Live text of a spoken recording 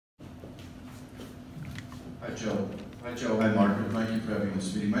Hi, Joe. Hi, Joe. Hi, Margaret. Thank you for having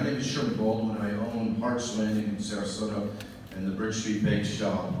this meeting. My name is Sherman Baldwin. I own Hart's Landing in Sarasota and the Bridge Street Bake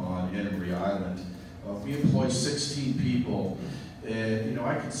Shop on Anamarie Island. We employ 16 people. And,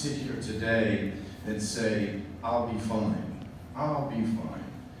 I can sit here today and say, I'll be fine. I'll be fine.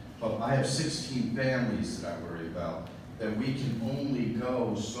 But I have 16 families that I worry about, that we can only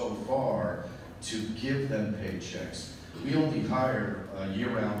go so far to give them paychecks. We only hire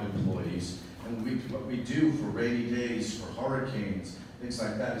year-round employees, and what we do for rainy days, for hurricanes, things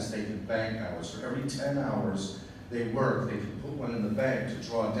like that, is they can bank hours. For every 10 hours they work, they can put one in the bank to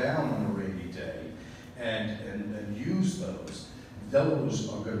draw down on a rainy day and use those. Those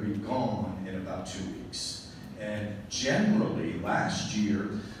are going to be gone in about 2 weeks. And generally, last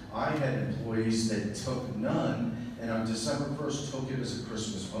year, I had employees that took none, and on December 1st took it as a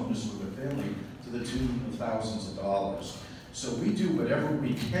Christmas bonus for their family to the tune of thousands of dollars. So we do whatever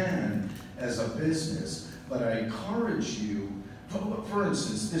we can as a business, but I encourage you, for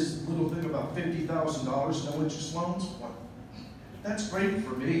instance, this little thing about $50,000 no interest loans, that's great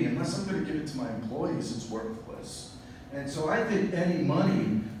for me. Unless I'm going to give it to my employees, it's worthless. And so I think any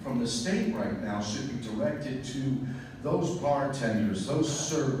money from the state right now should be directed to those bartenders, those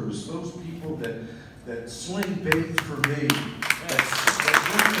servers, those people that sling bait for me, that